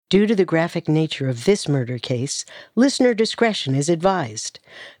Due to the graphic nature of this murder case, listener discretion is advised.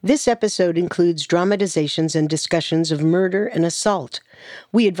 This episode includes dramatizations and discussions of murder and assault.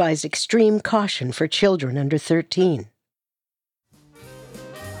 We advise extreme caution for children under 13.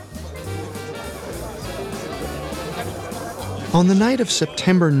 On the night of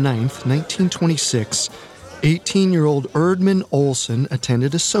September 9th, 1926, 18-year-old Erdman Olson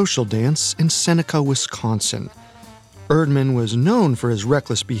attended a social dance in Seneca, Wisconsin. Erdman was known for his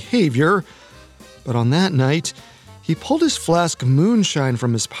reckless behavior, but on that night, he pulled his flask of moonshine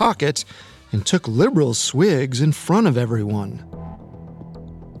from his pocket and took liberal swigs in front of everyone.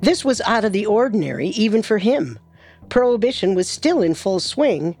 This was out of the ordinary even for him. Prohibition was still in full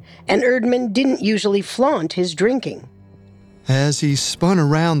swing, and Erdman didn't usually flaunt his drinking. As he spun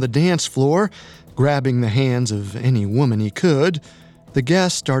around the dance floor, grabbing the hands of any woman he could, the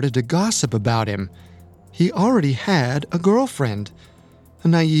guests started to gossip about him. He already had a girlfriend, a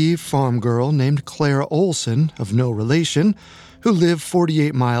naive farm girl named Clara Olson, of no relation, who lived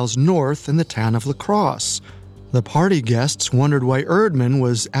 48 miles north in the town of La Crosse. The party guests wondered why Erdman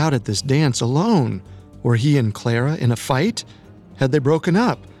was out at this dance alone. Were he and Clara in a fight? Had they broken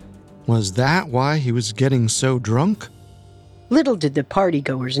up? Was that why he was getting so drunk? Little did the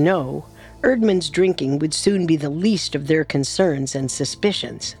partygoers know, Erdman's drinking would soon be the least of their concerns and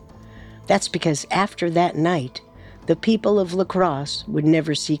suspicions. That's because after that night, the people of La Crosse would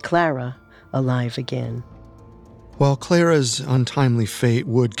never see Clara alive again. While Clara's untimely fate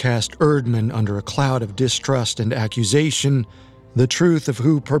would cast Erdman under a cloud of distrust and accusation, the truth of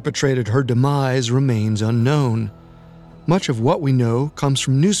who perpetrated her demise remains unknown. Much of what we know comes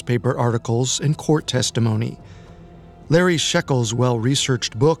from newspaper articles and court testimony. Larry Sheckel's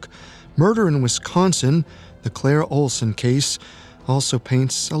well-researched book, Murder in Wisconsin, The Clara Olson Case, also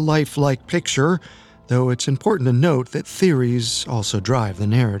paints a lifelike picture, though it's important to note that theories also drive the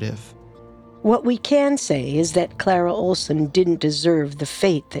narrative. What we can say is that Clara Olson didn't deserve the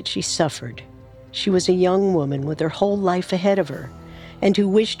fate that she suffered. She was a young woman with her whole life ahead of her, and who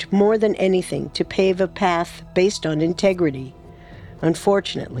wished more than anything to pave a path based on integrity.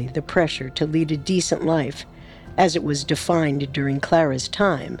 Unfortunately, the pressure to lead a decent life, as it was defined during Clara's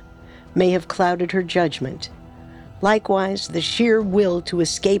time, may have clouded her judgment. Likewise, the sheer will to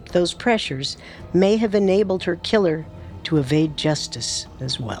escape those pressures may have enabled her killer to evade justice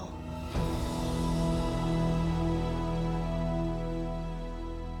as well.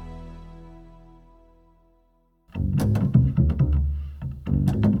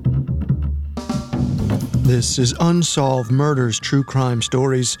 This is Unsolved Murders True Crime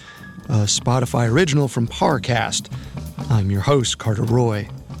Stories, a Spotify original from Parcast. I'm your host, Carter Roy.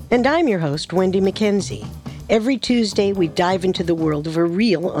 And I'm your host, Wendy McKenzie. Every Tuesday, we dive into the world of a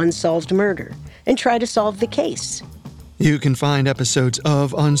real unsolved murder and try to solve the case. You can find episodes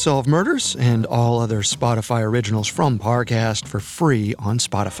of Unsolved Murders and all other Spotify originals from Parcast for free on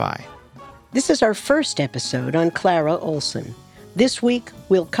Spotify. This is our first episode on Clara Olson. This week,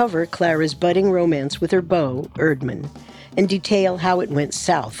 we'll cover Clara's budding romance with her beau, Erdman, and detail how it went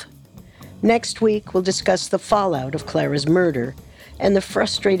south. Next week, we'll discuss the fallout of Clara's murder and the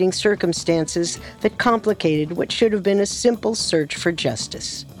frustrating circumstances that complicated what should have been a simple search for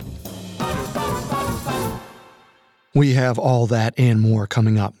justice. We have all that and more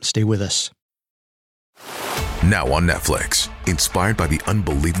coming up. Stay with us. Now on Netflix, inspired by the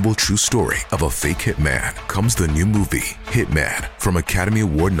unbelievable true story of a fake hitman, comes the new movie, Hitman, from Academy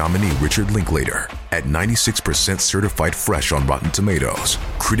Award nominee Richard Linklater. At 96% certified fresh on Rotten Tomatoes,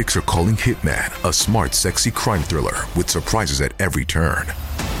 critics are calling Hitman a smart, sexy crime thriller with surprises at every turn.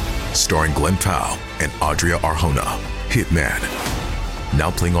 Starring Glenn Powell and Adria Arjona, Hitman.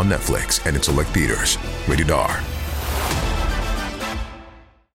 Now playing on Netflix and in select theaters. Rated R.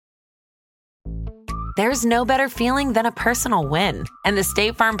 There's no better feeling than a personal win, and the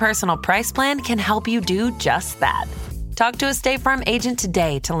State Farm Personal Price Plan can help you do just that. Talk to a State Farm agent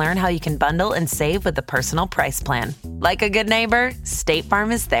today to learn how you can bundle and save with the Personal Price Plan. Like a good neighbor, State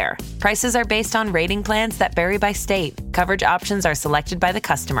Farm is there. Prices are based on rating plans that vary by state. Coverage options are selected by the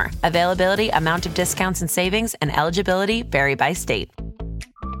customer. Availability, amount of discounts and savings, and eligibility vary by state.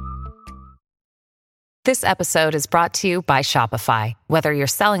 This episode is brought to you by Shopify. Whether you're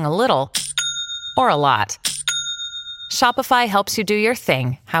selling a little or a lot, Shopify helps you do your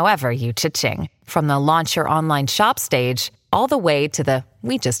thing, however you cha-ching. From the launch your online shop stage, all the way to the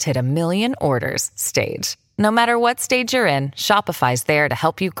we just hit 1 million orders stage. No matter what stage you're in, Shopify's there to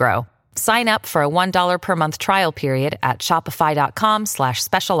help you grow. Sign up for a $1 per month trial period at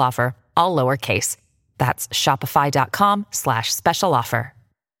shopify.com/special offer, all lowercase. That's shopify.com/special offer.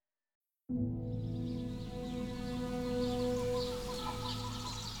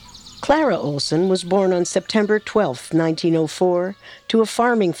 Clara Olson was born on September 12, 1904, to a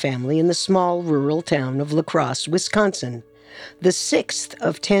farming family in the small rural town of La Crosse, Wisconsin. The sixth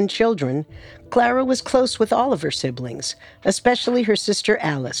of 10 children, Clara was close with all of her siblings, especially her sister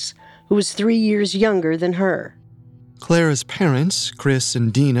Alice, who was 3 years younger than her. Clara's parents, Chris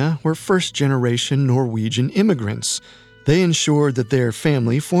and Dina, were first-generation Norwegian immigrants. They ensured that their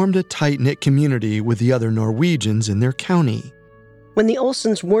family formed a tight-knit community with the other Norwegians in their county. When the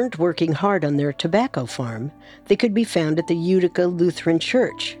Olsons weren't working hard on their tobacco farm, they could be found at the Utica Lutheran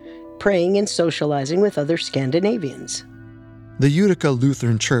Church, praying and socializing with other Scandinavians. The Utica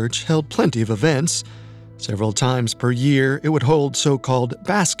Lutheran Church held plenty of events. Several times per year, it would hold so-called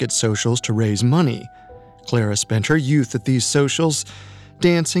basket socials to raise money. Clara spent her youth at these socials,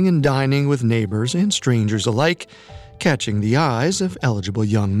 dancing and dining with neighbors and strangers alike, catching the eyes of eligible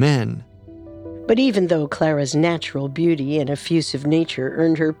young men. But even though Clara's natural beauty and effusive nature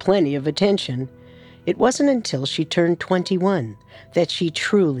earned her plenty of attention, it wasn't until she turned 21 that she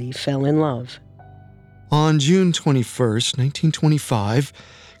truly fell in love. On June 21, 1925,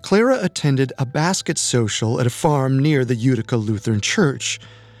 Clara attended a basket social at a farm near the Utica Lutheran Church.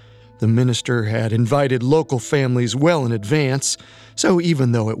 The minister had invited local families well in advance, so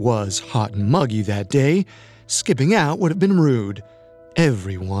even though it was hot and muggy that day, skipping out would have been rude.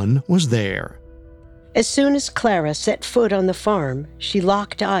 Everyone was there. As soon as Clara set foot on the farm, she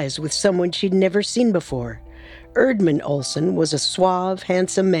locked eyes with someone she'd never seen before. Erdman Olson was a suave,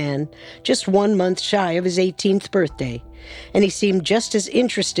 handsome man, just 1 month shy of his 18th birthday, and he seemed just as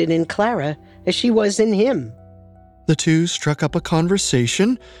interested in Clara as she was in him. The two struck up a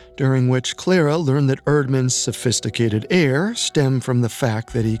conversation, during which Clara learned that Erdman's sophisticated air stemmed from the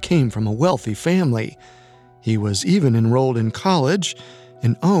fact that he came from a wealthy family. He was even enrolled in college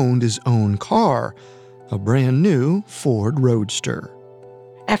and owned his own car, a brand new Ford Roadster.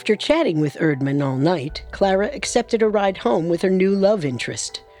 After chatting with Erdman all night, Clara accepted a ride home with her new love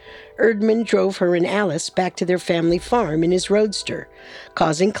interest. Erdman drove her and Alice back to their family farm in his Roadster,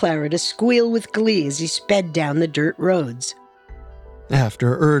 causing Clara to squeal with glee as he sped down the dirt roads.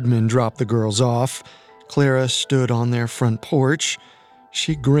 After Erdman dropped the girls off, Clara stood on their front porch.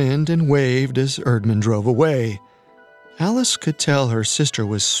 She grinned and waved as Erdman drove away. Alice could tell her sister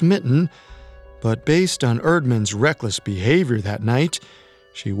was smitten, but based on Erdman's reckless behavior that night,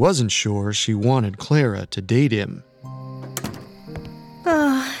 she wasn't sure she wanted Clara to date him.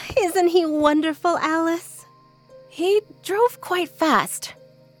 Oh, isn't he wonderful, Alice? He drove quite fast.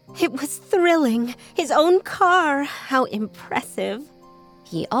 It was thrilling. His own car. How impressive.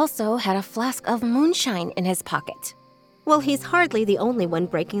 He also had a flask of moonshine in his pocket. Well, he's hardly the only one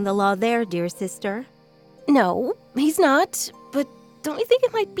breaking the law there, dear sister. No, he's not. But don't you think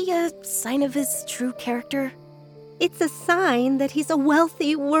it might be a sign of his true character? It's a sign that he's a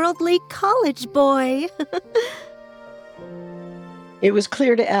wealthy, worldly college boy. It was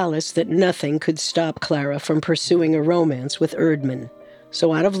clear to Alice that nothing could stop Clara from pursuing a romance with Erdman.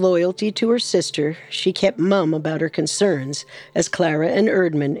 So out of loyalty to her sister, she kept mum about her concerns as Clara and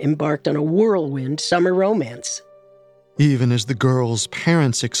Erdman embarked on a whirlwind summer romance. Even as the girls'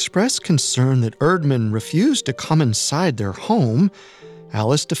 parents expressed concern that Erdman refused to come inside their home,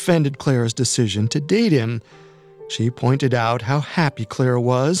 Alice defended Clara's decision to date him. She pointed out how happy Clara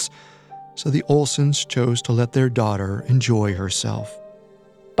was, so the Olsons chose to let their daughter enjoy herself.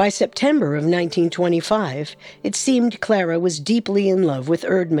 By September of 1925, it seemed Clara was deeply in love with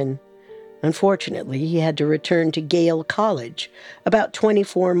Erdman. Unfortunately, he had to return to Gale College, about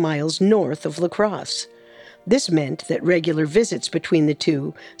 24 miles north of La Crosse. This meant that regular visits between the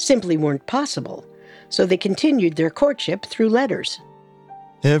two simply weren't possible, so they continued their courtship through letters.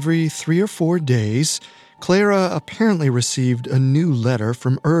 Every 3 or 4 days, Clara apparently received a new letter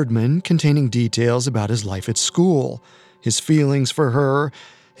from Erdman containing details about his life at school, his feelings for her,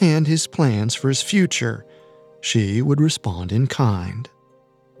 and his plans for his future. She would respond in kind.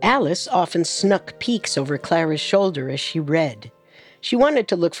 Alice often snuck peeks over Clara's shoulder as she read. She wanted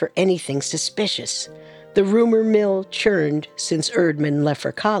to look for anything suspicious. The rumor mill churned since Erdman left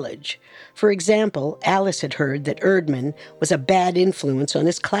for college. For example, Alice had heard that Erdman was a bad influence on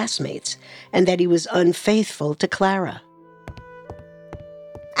his classmates and that he was unfaithful to Clara.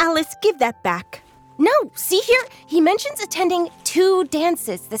 Alice, give that back. No, see here? He mentions attending 2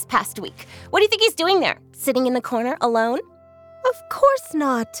 dances this past week. What do you think he's doing there? Sitting in the corner alone? Of course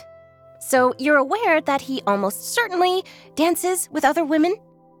not. So you're aware that he almost certainly dances with other women?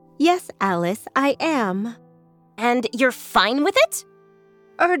 Yes, Alice, I am. And you're fine with it?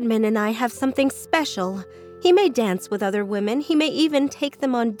 Erdman and I have something special. He may dance with other women, he may even take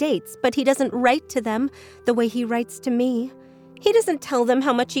them on dates, but he doesn't write to them the way he writes to me. He doesn't tell them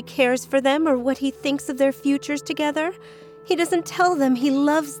how much he cares for them or what he thinks of their futures together. He doesn't tell them he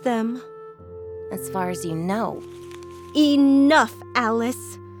loves them. As far as you know. Enough,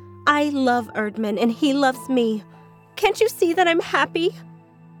 Alice. I love Erdman and he loves me. Can't you see that I'm happy?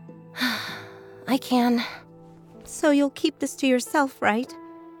 I can. So you'll keep this to yourself, right?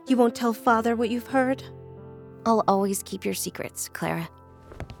 You won't tell Father what you've heard? I'll always keep your secrets, Clara.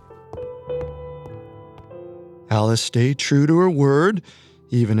 Alice stayed true to her word,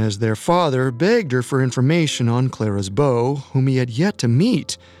 even as their father begged her for information on Clara's beau, whom he had yet to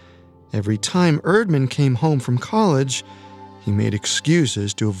meet. Every time Erdman came home from college, he made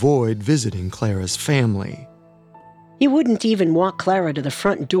excuses to avoid visiting Clara's family. He wouldn't even walk Clara to the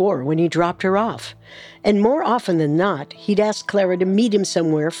front door when he dropped her off. And more often than not, he'd ask Clara to meet him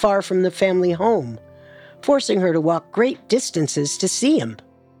somewhere far from the family home, forcing her to walk great distances to see him.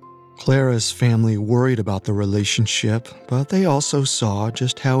 Clara's family worried about the relationship, but they also saw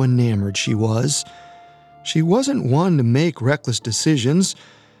just how enamored she was. She wasn't one to make reckless decisions,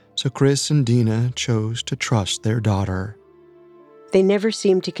 so Chris and Dina chose to trust their daughter. They never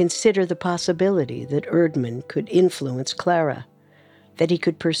seemed to consider the possibility that Erdman could influence Clara, that he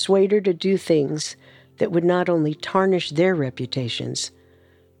could persuade her to do things that would not only tarnish their reputations,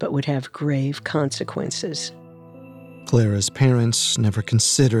 but would have grave consequences. Clara's parents never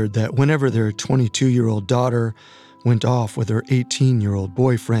considered that whenever their 22-year-old daughter went off with her 18-year-old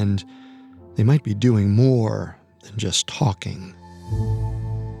boyfriend, they might be doing more than just talking.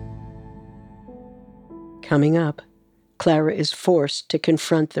 Coming up, Clara is forced to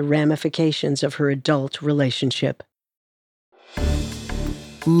confront the ramifications of her adult relationship.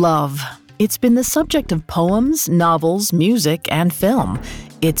 Love. It's been the subject of poems, novels, music, and film.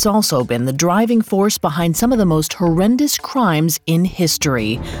 It's also been the driving force behind some of the most horrendous crimes in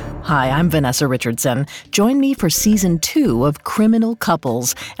history. Hi, I'm Vanessa Richardson. Join me for Season 2 of Criminal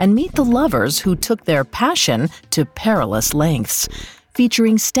Couples and meet the lovers who took their passion to perilous lengths.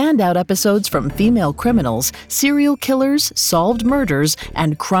 Featuring standout episodes from female criminals, serial killers, solved murders,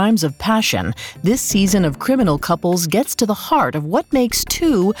 and crimes of passion, this season of Criminal Couples gets to the heart of what makes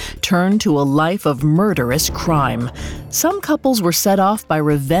two turn to a life of murderous crime. Some couples were set off by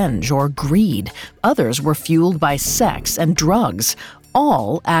revenge or greed. Others were fueled by sex and drugs.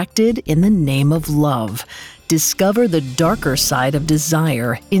 All acted in the name of love. Discover the darker side of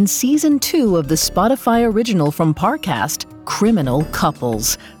desire in Season 2 of the Spotify original from Parcast, Criminal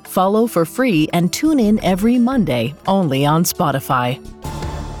Couples. Follow for free and tune in every Monday, only on Spotify.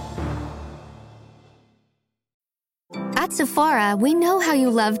 At Sephora, we know how you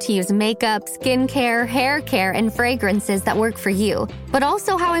love to use makeup, skincare, hair care, and fragrances that work for you, but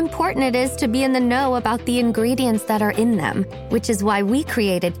also how important it is to be in the know about the ingredients that are in them, which is why we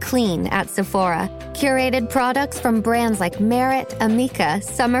created Clean at Sephora. Curated products from brands like Merit, Amika,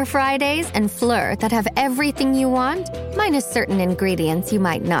 Summer Fridays, and Fleur that have everything you want, minus certain ingredients you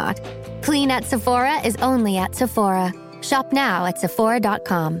might not. Clean at Sephora is only at Sephora. Shop now at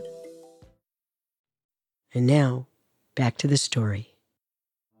Sephora.com. And now, back to the story.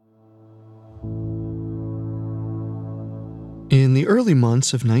 In the early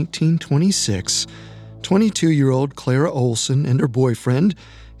months of 1926, 22-year-old Clara Olson and her boyfriend,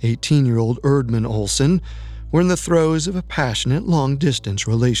 18-year-old Erdman Olson, were in the throes of a passionate long-distance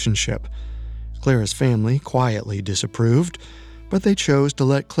relationship. Clara's family quietly disapproved, but they chose to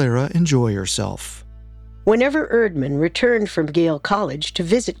let Clara enjoy herself. Whenever Erdman returned from Yale College to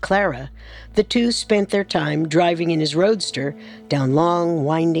visit Clara, the two spent their time driving in his roadster down long,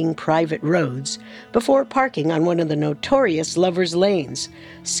 winding private roads before parking on one of the notorious lovers' lanes,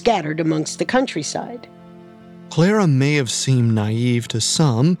 scattered amongst the countryside. Clara may have seemed naive to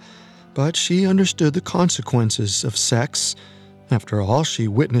some, but she understood the consequences of sex. After all, she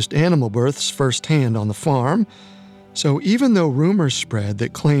witnessed animal births firsthand on the farm. So even though rumors spread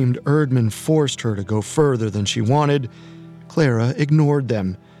that claimed Erdman forced her to go further than she wanted, Clara ignored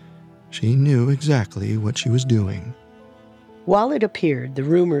them. She knew exactly what she was doing. While it appeared the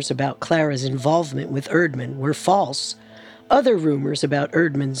rumors about Clara's involvement with Erdman were false, other rumors about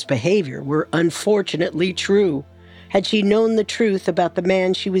Erdman's behavior were unfortunately true. Had she known the truth about the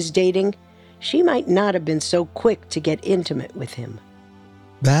man she was dating, she might not have been so quick to get intimate with him.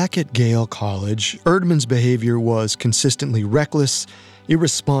 Back at Yale College, Erdman's behavior was consistently reckless,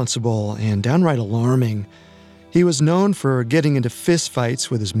 irresponsible, and downright alarming. He was known for getting into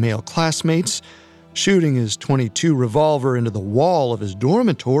fistfights with his male classmates, shooting his .22 revolver into the wall of his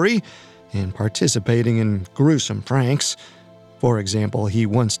dormitory, and participating in gruesome pranks. For example, he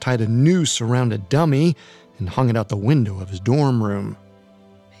once tied a noose around a dummy and hung it out the window of his dorm room.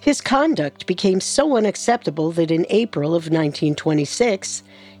 His conduct became so unacceptable that in April of 1926,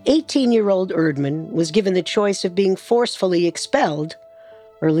 18-year-old Erdman was given the choice of being forcefully expelled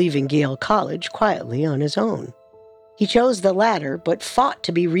or leaving Yale College quietly on his own. He chose the latter, but fought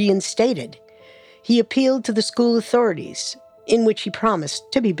to be reinstated. He appealed to the school authorities, in which he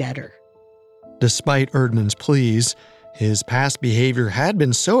promised to be better. Despite Erdman's pleas, his past behavior had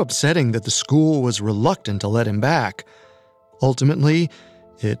been so upsetting that the school was reluctant to let him back. Ultimately,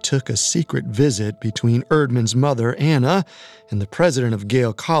 it took a secret visit between Erdman's mother, Anna, and the president of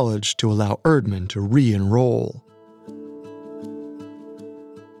Yale College to allow Erdman to re-enroll.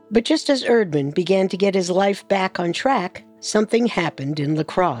 But just as Erdman began to get his life back on track, something happened in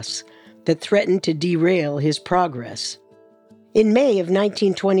lacrosse that threatened to derail his progress. In May of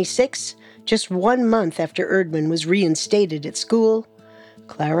 1926, just 1 month after Erdman was reinstated at school,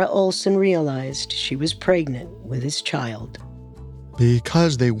 Clara Olson realized she was pregnant with his child.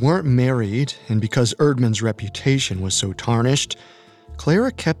 Because they weren't married, and because Erdman's reputation was so tarnished,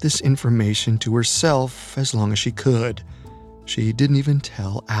 Clara kept this information to herself as long as she could. She didn't even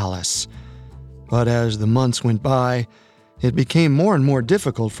tell Alice. But as the months went by, it became more and more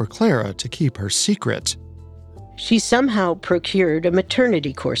difficult for Clara to keep her secret. She somehow procured a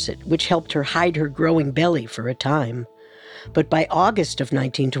maternity corset, which helped her hide her growing belly for a time. But by August of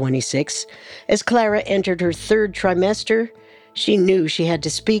 1926, as Clara entered her third trimester, she knew she had to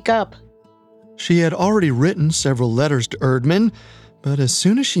speak up. She had already written several letters to Erdman, but as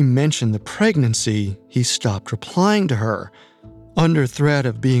soon as she mentioned the pregnancy, he stopped replying to her. Under threat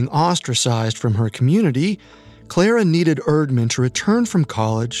of being ostracized from her community, Clara needed Erdman to return from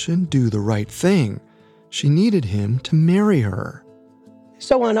college and do the right thing. She needed him to marry her.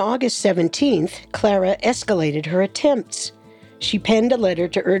 So on August 17th, Clara escalated her attempts. She penned a letter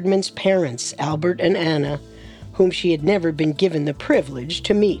to Erdman's parents, Albert and Anna, whom she had never been given the privilege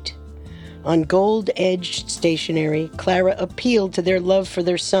to meet. On gold-edged stationery, Clara appealed to their love for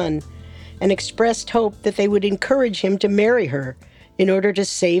their son and expressed hope that they would encourage him to marry her in order to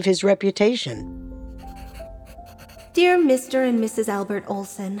save his reputation. Dear Mr. and Mrs. Albert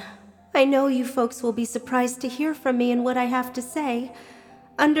Olson, I know you folks will be surprised to hear from me and what I have to say.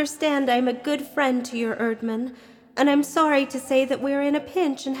 Understand I'm a good friend to your Erdman, and I'm sorry to say that we're in a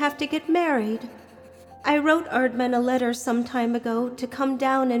pinch and have to get married. I wrote Erdman a letter some time ago to come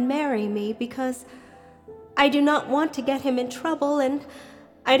down and marry me because I do not want to get him in trouble and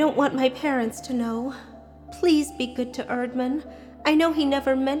I don't want my parents to know. Please be good to Erdman. I know he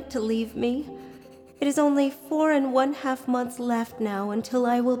never meant to leave me. It is only 4½ months left now until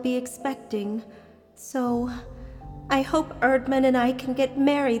I will be expecting. So, I hope Erdman and I can get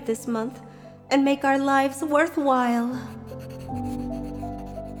married this month and make our lives worthwhile.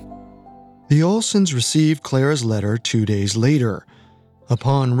 The Olsons received Clara's letter 2 days later.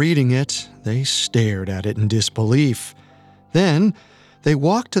 Upon reading it, they stared at it in disbelief. Then, they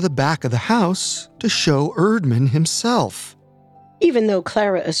walked to the back of the house to show Erdman himself. Even though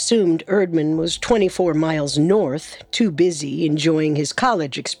Clara assumed Erdman was 24 miles north, too busy enjoying his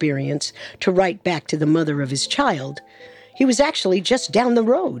college experience to write back to the mother of his child, he was actually just down the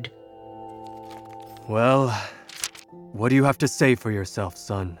road. Well, what do you have to say for yourself,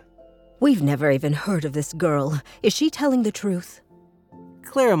 son? We've never even heard of this girl. Is she telling the truth?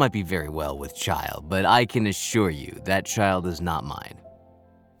 Clara might be very well with child, but I can assure you that child is not mine.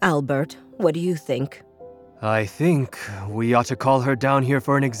 Albert, what do you think? I think we ought to call her down here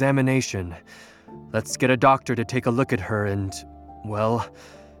for an examination. Let's get a doctor to take a look at her and, well,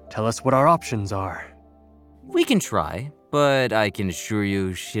 tell us what our options are. We can try, but I can assure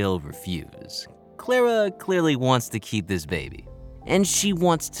you she'll refuse. Clara clearly wants to keep this baby, and she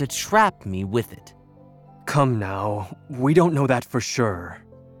wants to trap me with it. Come now, we don't know that for sure.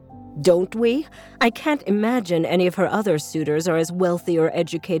 Don't we? I can't imagine any of her other suitors are as wealthy or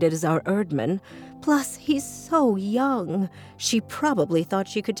educated as our Erdman. Plus, he's so young. She probably thought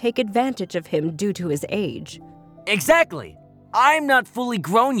she could take advantage of him due to his age. Exactly! I'm not fully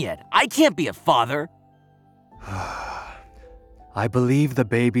grown yet. I can't be a father. I believe the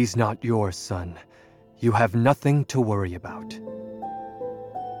baby's not yours, son. You have nothing to worry about.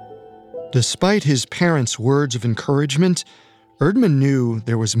 Despite his parents' words of encouragement, Erdman knew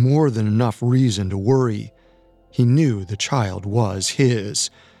there was more than enough reason to worry. He knew the child was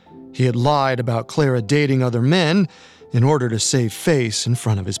his. He had lied about Clara dating other men in order to save face in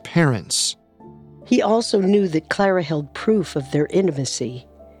front of his parents. He also knew that Clara held proof of their intimacy.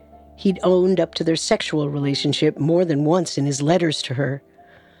 He'd owned up to their sexual relationship more than once in his letters to her.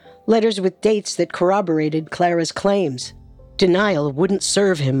 Letters with dates that corroborated Clara's claims. Denial wouldn't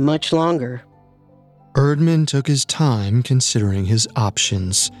serve him much longer. Erdman took his time considering his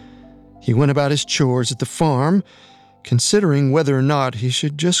options. He went about his chores at the farm, considering whether or not he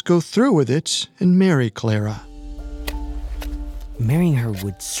should just go through with it and marry Clara. Marrying her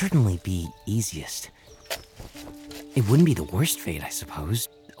would certainly be easiest. It wouldn't be the worst fate, I suppose.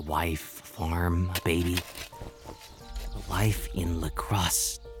 A wife, a farm, a baby. A life in La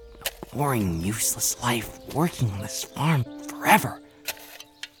Crosse. A boring, useless life working on this farm forever.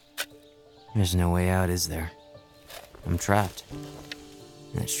 There's no way out, is there? I'm trapped.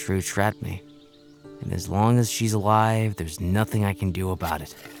 That shrew trapped me. And as long as she's alive, there's nothing I can do about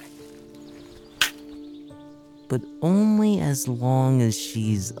it. But only as long as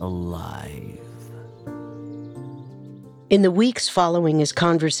she's alive. In the weeks following his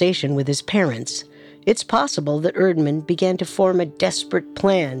conversation with his parents, it's possible that Erdman began to form a desperate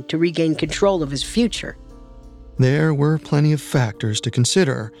plan to regain control of his future. There were plenty of factors to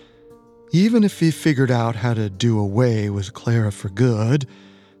consider. Even if he figured out how to do away with Clara for good,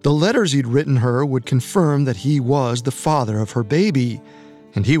 the letters he'd written her would confirm that he was the father of her baby,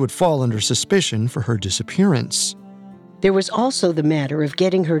 and he would fall under suspicion for her disappearance. There was also the matter of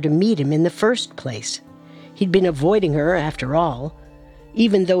getting her to meet him in the first place. He'd been avoiding her, after all.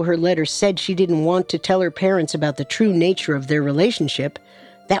 Even though her letter said she didn't want to tell her parents about the true nature of their relationship,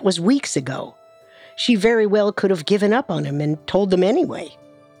 that was weeks ago. She very well could have given up on him and told them anyway.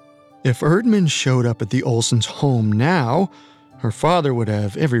 If Erdman showed up at the Olsons' home now, her father would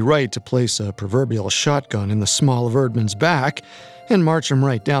have every right to place a proverbial shotgun in the small of Erdman's back and march him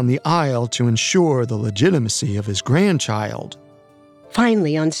right down the aisle to ensure the legitimacy of his grandchild.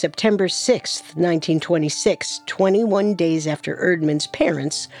 Finally, on September 6th, 1926, 21 days after Erdman's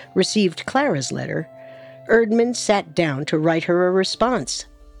parents received Clara's letter, Erdman sat down to write her a response.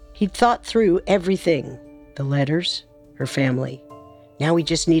 He'd thought through everything, the letters, her family. Now he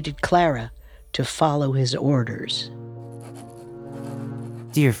just needed Clara to follow his orders.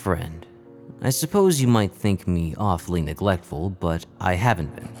 Dear friend, I suppose you might think me awfully neglectful, but I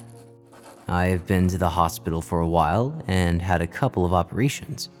haven't been. I've been to the hospital for a while and had a couple of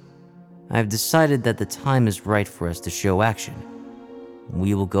operations. I've decided that the time is right for us to show action.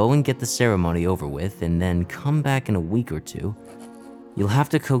 We will go and get the ceremony over with and then come back in a week or two. You'll have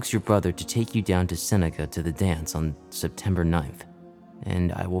to coax your brother to take you down to Seneca to the dance on September 9th,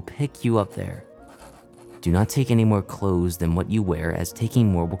 and I will pick you up there. Do not take any more clothes than what you wear, as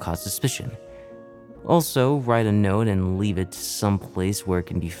taking more will cause suspicion. Also, write a note and leave it some place where it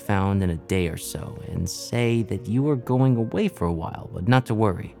can be found in a day or so, and say that you are going away for a while, but not to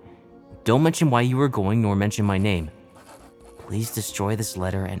worry. Don't mention why you are going, nor mention my name. Please destroy this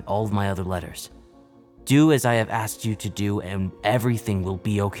letter and all of my other letters. Do as I have asked you to do, and everything will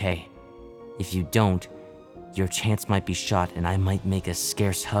be okay. If you don't, your chance might be shot and I might make a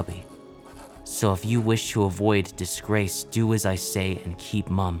scarce hubby. So if you wish to avoid disgrace, do as I say and keep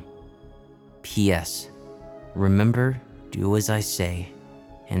mum. P.S. Remember, do as I say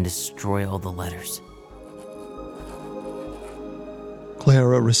and destroy all the letters.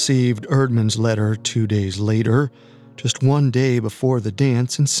 Clara received Erdman's letter 2 days later, just one day before the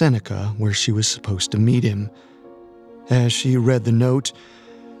dance in Seneca where she was supposed to meet him. As she read the note,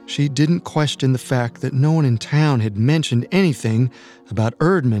 she didn't question the fact that no one in town had mentioned anything about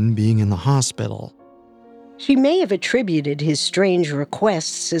Erdman being in the hospital. She may have attributed his strange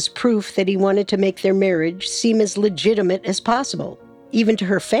requests as proof that he wanted to make their marriage seem as legitimate as possible, even to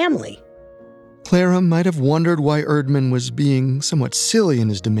her family. Clara might have wondered why Erdman was being somewhat silly in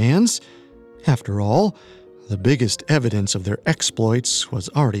his demands. After all, the biggest evidence of their exploits was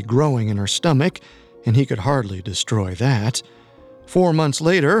already growing in her stomach, and he could hardly destroy that. 4 months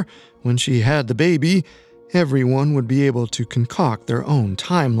later, when she had the baby, everyone would be able to concoct their own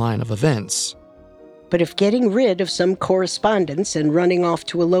timeline of events. But if getting rid of some correspondence and running off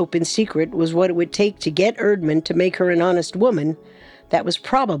to elope in secret was what it would take to get Erdman to make her an honest woman, that was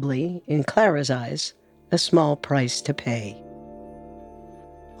probably, in Clara's eyes, a small price to pay.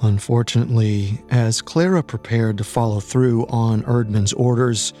 Unfortunately, as Clara prepared to follow through on Erdman's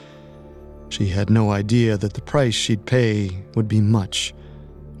orders, she had no idea that the price she'd pay would be much,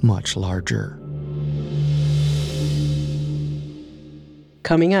 much larger.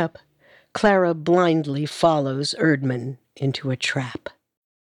 Coming up, Clara blindly follows Erdman into a trap.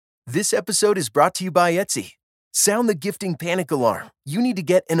 This episode is brought to you by Etsy. Sound the gifting panic alarm. You need to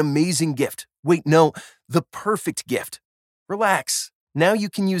get an amazing gift. Wait, no, the perfect gift. Relax. Now you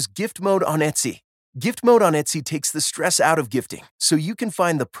can use gift mode on Etsy. Gift mode on Etsy takes the stress out of gifting, so you can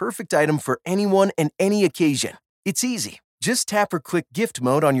find the perfect item for anyone and any occasion. It's easy. Just tap or click gift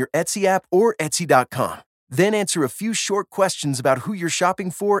mode on your Etsy app or Etsy.com. Then answer a few short questions about who you're shopping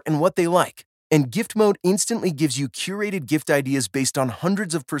for and what they like. And gift mode instantly gives you curated gift ideas based on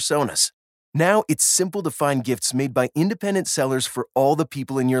hundreds of personas. Now it's simple to find gifts made by independent sellers for all the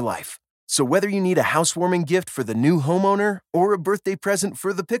people in your life. So whether you need a housewarming gift for the new homeowner or a birthday present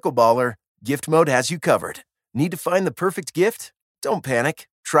for the pickleballer, gift mode has you covered. Need to find the perfect gift? Don't panic.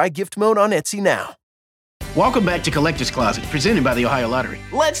 Try gift mode on Etsy now. Welcome back to Collector's Closet, presented by the Ohio Lottery.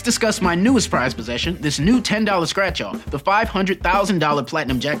 Let's discuss my newest prize possession, this new $10 scratch-off, the $500,000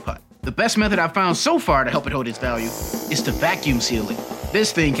 Platinum Jackpot. The best method I've found so far to help it hold its value is to vacuum seal it.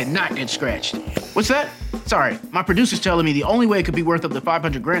 This thing cannot get scratched. What's that? Sorry, my producer's telling me the only way it could be worth up to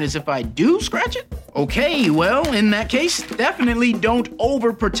 $500,000 is if I do scratch it? Okay, well, in that case, definitely don't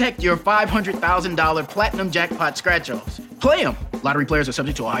overprotect your $500,000 Platinum Jackpot scratch-offs. Play them. Lottery players are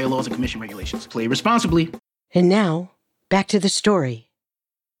subject to Ohio laws and commission regulations. Play responsibly. And now, back to the story.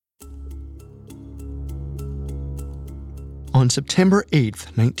 On September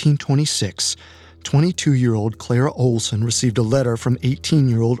 8th, 1926, 22-year-old Clara Olson received a letter from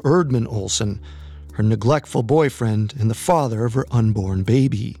 18-year-old Erdman Olson, her neglectful boyfriend and the father of her unborn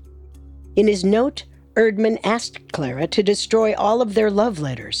baby. In his note, Erdman asked Clara to destroy all of their love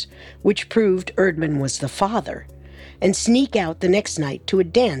letters, which proved Erdman was the father, and sneak out the next night to a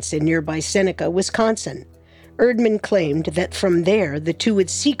dance in nearby Seneca, Wisconsin. Erdman claimed that from there the two would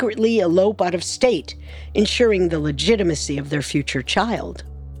secretly elope out of state, ensuring the legitimacy of their future child.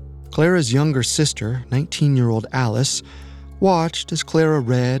 Clara's younger sister, 19-year-old Alice, watched as Clara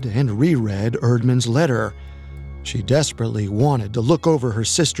read and reread Erdman's letter. She desperately wanted to look over her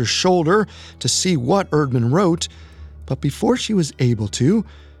sister's shoulder to see what Erdman wrote, but before she was able to,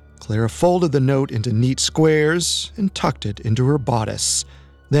 Clara folded the note into neat squares and tucked it into her bodice.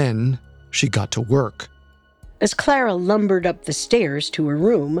 Then she got to work. As Clara lumbered up the stairs to her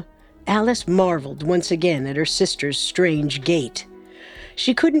room, Alice marveled once again at her sister's strange gait.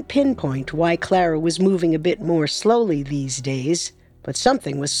 She couldn't pinpoint why Clara was moving a bit more slowly these days, but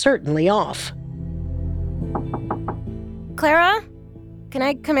something was certainly off. Clara? Can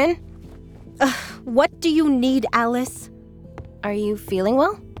I come in? What do you need, Alice? Are you feeling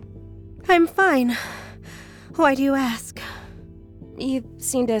well? I'm fine. Why do you ask? You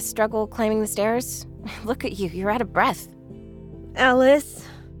seem to struggle climbing the stairs. Look at you, you're out of breath. Alice?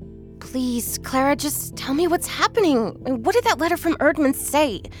 Please, Clara, just tell me what's happening. What did that letter from Erdman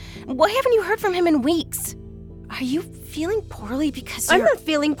say? Why haven't you heard from him in weeks? Are you feeling poorly because I'm not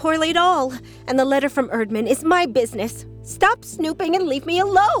feeling poorly at all, and the letter from Erdman is my business. Stop snooping and leave me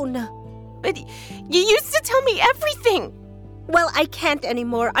alone. But you used to tell me everything. Well, I can't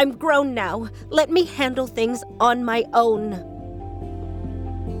anymore. I'm grown now. Let me handle things on my own.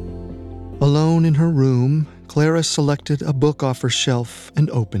 Alone in her room, Clara selected a book off her shelf and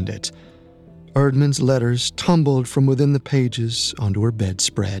opened it. Erdman's letters tumbled from within the pages onto her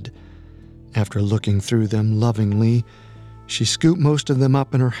bedspread. After looking through them lovingly, she scooped most of them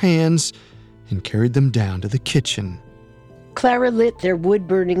up in her hands and carried them down to the kitchen. Clara lit their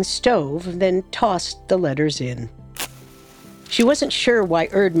wood-burning stove, then tossed the letters in. She wasn't sure why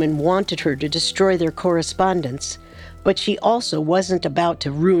Erdman wanted her to destroy their correspondence, but she also wasn't about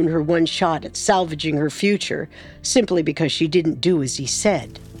to ruin her one shot at salvaging her future simply because she didn't do as he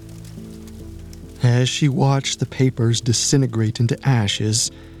said. As she watched the papers disintegrate into ashes,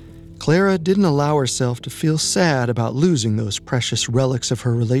 Clara didn't allow herself to feel sad about losing those precious relics of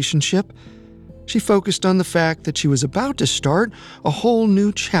her relationship. She focused on the fact that she was about to start a whole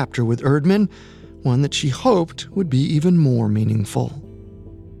new chapter with Erdman, one that she hoped would be even more meaningful.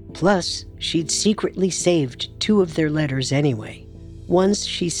 Plus, she'd secretly saved 2 of their letters anyway, ones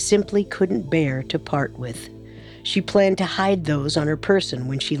she simply couldn't bear to part with. She planned to hide those on her person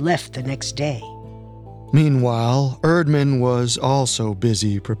when she left the next day. Meanwhile, Erdman was also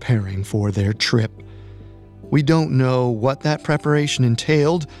busy preparing for their trip. We don't know what that preparation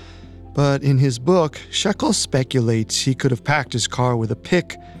entailed, but in his book, Shekel speculates he could have packed his car with a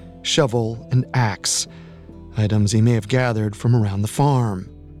pick, shovel, and axe, items he may have gathered from around the farm.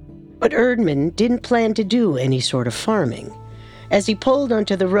 But Erdman didn't plan to do any sort of farming. As he pulled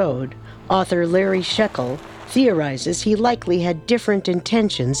onto the road, author Larry Shekel theorizes he likely had different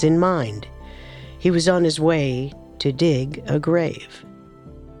intentions in mind. He was on his way to dig a grave.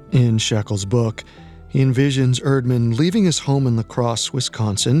 In Shekel's book, he envisions Erdman leaving his home in La Crosse,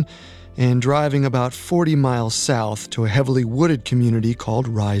 Wisconsin, and driving about 40 miles south to a heavily wooded community called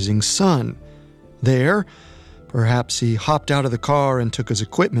Rising Sun. There, perhaps he hopped out of the car and took his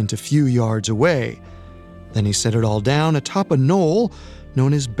equipment a few yards away. Then he set it all down atop a knoll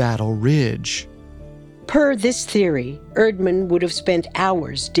known as Battle Ridge. Per this theory, Erdman would have spent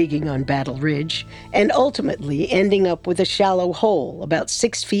hours digging on Battle Ridge and ultimately ending up with a shallow hole about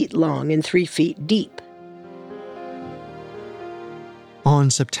 6 feet long and 3 feet deep.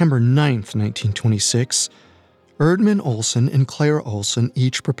 On September 9th, 1926, Erdman Olson and Clara Olson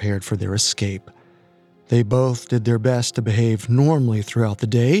each prepared for their escape. They both did their best to behave normally throughout the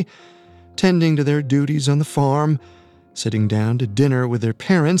day, tending to their duties on the farm, sitting down to dinner with their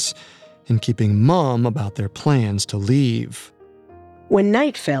parents, and keeping mum about their plans to leave. When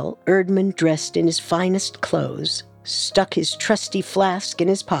night fell, Erdman dressed in his finest clothes, stuck his trusty flask in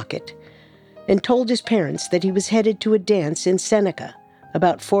his pocket, and told his parents that he was headed to a dance in Seneca,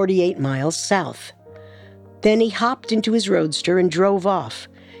 about 48 miles south. Then he hopped into his roadster and drove off,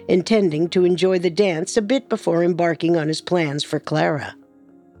 intending to enjoy the dance a bit before embarking on his plans for Clara.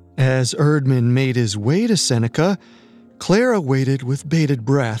 As Erdman made his way to Seneca, Clara waited with bated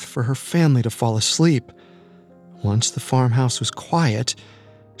breath for her family to fall asleep. Once the farmhouse was quiet,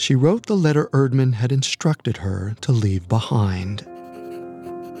 she wrote the letter Erdman had instructed her to leave behind.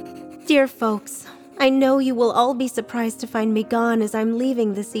 Dear folks, I know you will all be surprised to find me gone as I'm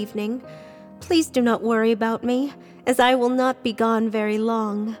leaving this evening. Please do not worry about me, as I will not be gone very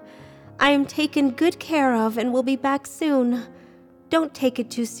long. I am taken good care of and will be back soon. Don't take it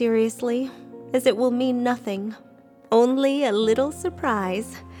too seriously, as it will mean nothing. Only a little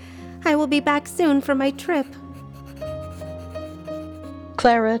surprise. I will be back soon for my trip.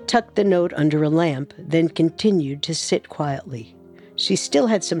 Clara tucked the note under a lamp, then continued to sit quietly. She still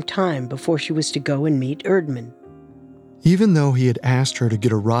had some time before she was to go and meet Erdman. Even though he had asked her to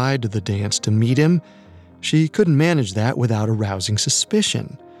get a ride to the dance to meet him, she couldn't manage that without arousing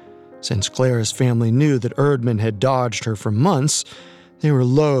suspicion. Since Clara's family knew that Erdman had dodged her for months, they were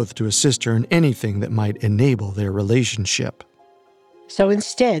loath to assist her in anything that might enable their relationship. So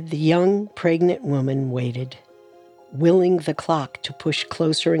instead, the young, pregnant woman waited, willing the clock to push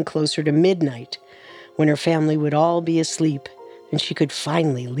closer and closer to midnight, when her family would all be asleep and she could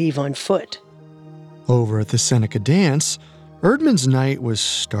finally leave on foot. Over at the Seneca dance, Erdman's night was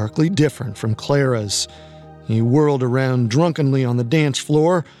starkly different from Clara's. He whirled around drunkenly on the dance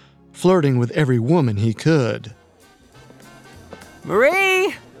floor, flirting with every woman he could.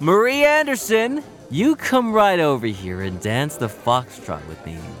 Marie Anderson, you come right over here and dance the foxtrot with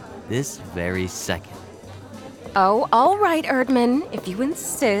me this very second. Oh, all right, Erdman, if you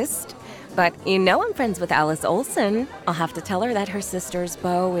insist. But you know I'm friends with Alice Olson. I'll have to tell her that her sister's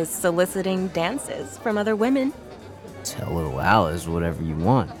beau is soliciting dances from other women. Tell little Alice whatever you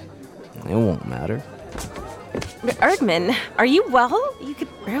want. It won't matter. Erdman, are you well? You could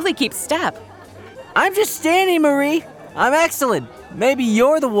barely keep step. I'm just standing, Marie. I'm excellent. Maybe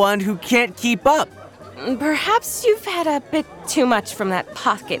you're the one who can't keep up. Perhaps you've had a bit too much from that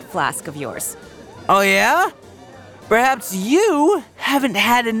pocket flask of yours. Oh, yeah? Perhaps you haven't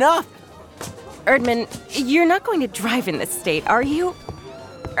had enough. Erdman, you're not going to drive in this state, are you?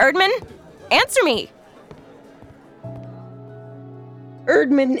 Erdman, answer me!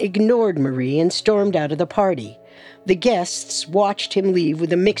 Erdman ignored Marie and stormed out of the party. The guests watched him leave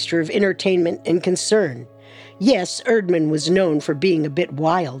with a mixture of entertainment and concern. Yes, Erdman was known for being a bit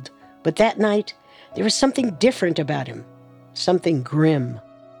wild, but that night, there was something different about him. Something grim.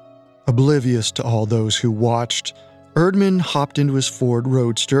 Oblivious to all those who watched, Erdman hopped into his Ford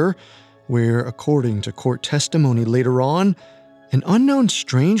Roadster, where, according to court testimony later on, an unknown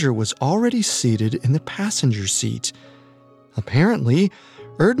stranger was already seated in the passenger seat. Apparently,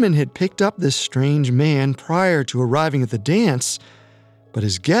 Erdman had picked up this strange man prior to arriving at the dance, but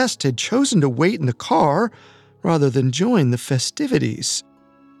his guest had chosen to wait in the car rather than join the festivities.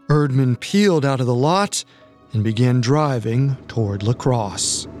 Erdman peeled out of the lot and began driving toward La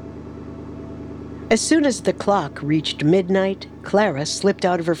Crosse. As soon as the clock reached midnight, Clara slipped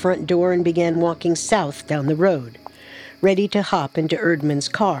out of her front door and began walking south down the road, ready to hop into Erdman's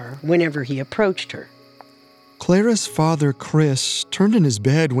car whenever he approached her. Clara's father, Chris, turned in his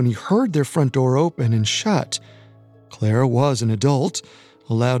bed when he heard their front door open and shut. Clara was an adult,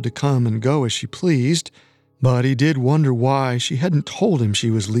 allowed to come and go as she pleased, but he did wonder why she hadn't told him she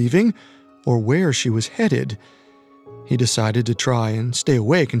was leaving or where she was headed. He decided to try and stay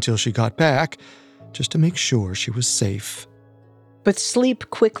awake until she got back, just to make sure she was safe. But sleep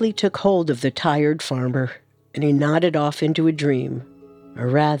quickly took hold of the tired farmer, and he nodded off into a dream, or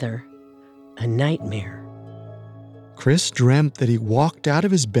rather, a nightmare. Chris dreamt that he walked out of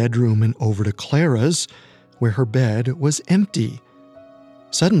his bedroom and over to Clara's, where her bed was empty.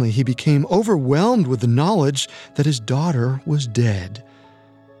 Suddenly, he became overwhelmed with the knowledge that his daughter was dead.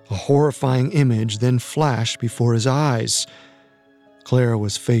 A horrifying image then flashed before his eyes. Clara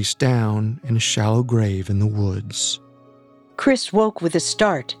was face down in a shallow grave in the woods. Chris woke with a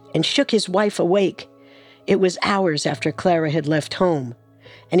start and shook his wife awake. It was hours after Clara had left home,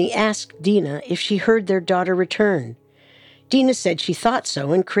 and he asked Dina if she heard their daughter return. Dina said she thought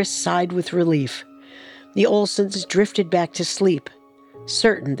so, and Chris sighed with relief. The Olsons drifted back to sleep,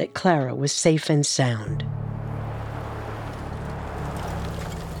 certain that Clara was safe and sound.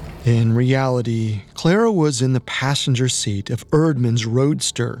 In reality, Clara was in the passenger seat of Erdmann's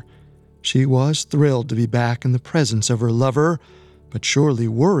roadster. She was thrilled to be back in the presence of her lover, but surely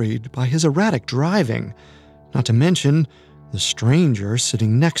worried by his erratic driving, not to mention the stranger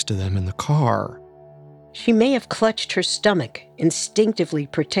sitting next to them in the car. She may have clutched her stomach, instinctively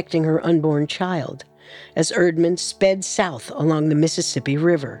protecting her unborn child, as Erdmann sped south along the Mississippi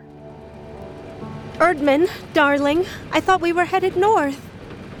River. Erdmann, darling, I thought we were headed north.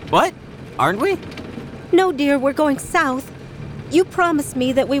 What? Aren't we? No, dear, we're going south. You promised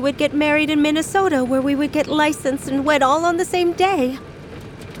me that we would get married in Minnesota, where we would get licensed and wed all on the same day.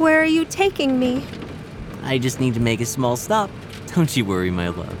 Where are you taking me? I just need to make a small stop. Don't you worry, my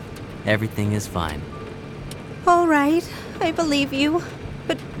love. Everything is fine. All right, I believe you.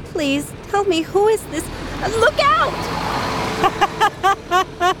 But please, tell me, who is this? Look out!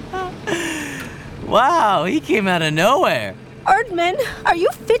 Wow, he came out of nowhere. Erdmann, are you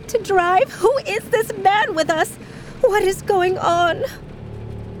fit to drive? Who is this man with us? What is going on?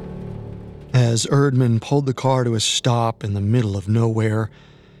 As Erdmann pulled the car to a stop in the middle of nowhere,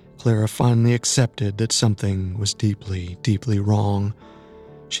 Clara finally accepted that something was deeply, deeply wrong.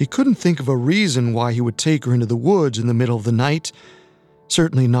 She couldn't think of a reason why he would take her into the woods in the middle of the night,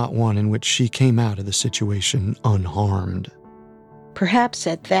 certainly not one in which she came out of the situation unharmed. Perhaps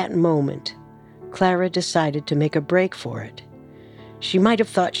at that moment, Clara decided to make a break for it. She might have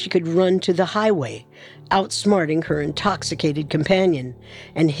thought she could run to the highway, outsmarting her intoxicated companion,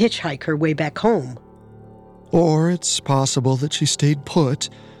 and hitchhike her way back home. Or it's possible that she stayed put,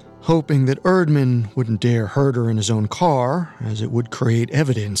 hoping that Erdmann wouldn't dare hurt her in his own car, as it would create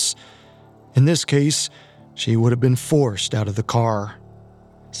evidence. In this case, she would have been forced out of the car.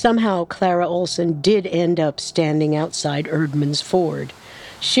 Somehow, Clara Olson did end up standing outside Erdmann's Ford,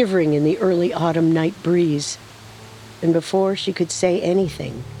 shivering in the early autumn night breeze. And before she could say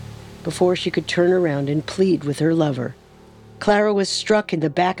anything, before she could turn around and plead with her lover, Clara was struck in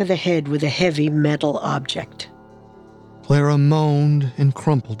the back of the head with a heavy metal object. Clara moaned and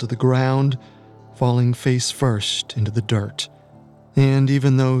crumpled to the ground, falling face first into the dirt. And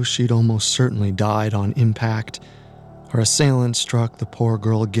even though she'd almost certainly died on impact, her assailant struck the poor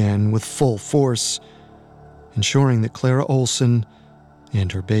girl again with full force, ensuring that Clara Olson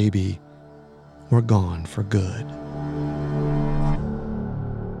and her baby were gone for good.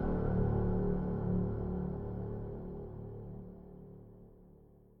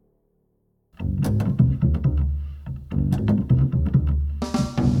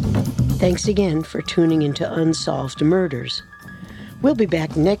 Thanks again for tuning into Unsolved Murders. We'll be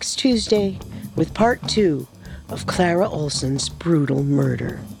back next Tuesday with Part 2 of Clara Olson's brutal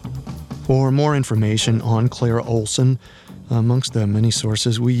murder. For more information on Clara Olson, amongst the many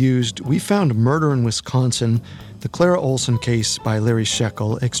sources we used, we found Murder in Wisconsin, the Clara Olson case by Larry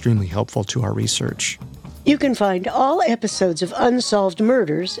Shekel, extremely helpful to our research. You can find all episodes of Unsolved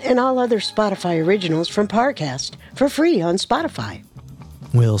Murders and all other Spotify originals from Parcast for free on Spotify.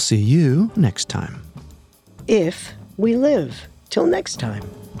 We'll see you next time. If we live. Till next time.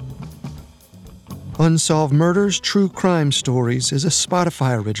 Unsolved Murders True Crime Stories is a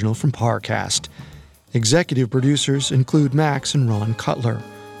Spotify original from Parcast. Executive producers include Max and Ron Cutler.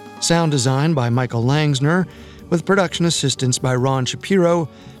 Sound design by Michael Langsner, with production assistance by Ron Shapiro,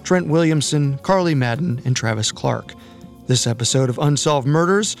 Trent Williamson, Carly Madden, and Travis Clark. This episode of Unsolved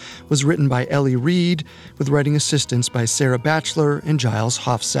Murders was written by Ellie Reed, with writing assistance by Sarah Batchelor and Giles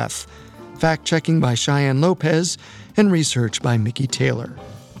Hofseth. Fact-checking by Cheyenne Lopez, and research by Mickey Taylor.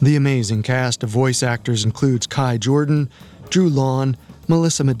 The amazing cast of voice actors includes Kai Jordan, Drew Lawn,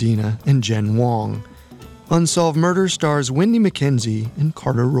 Melissa Medina, and Jen Wong. Unsolved Murders stars Wendy McKenzie and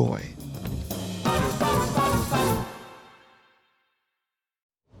Carter Roy.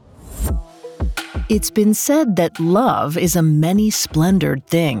 It's been said that love is a many-splendored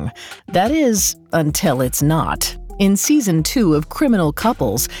thing. That is, until it's not. In Season 2 of Criminal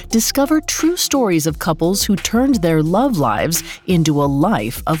Couples, discover true stories of couples who turned their love lives into a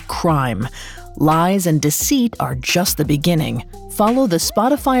life of crime. Lies and deceit are just the beginning. Follow the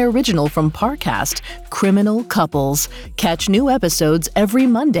Spotify original from Parcast, Criminal Couples. Catch new episodes every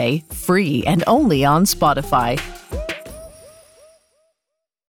Monday, free and only on Spotify.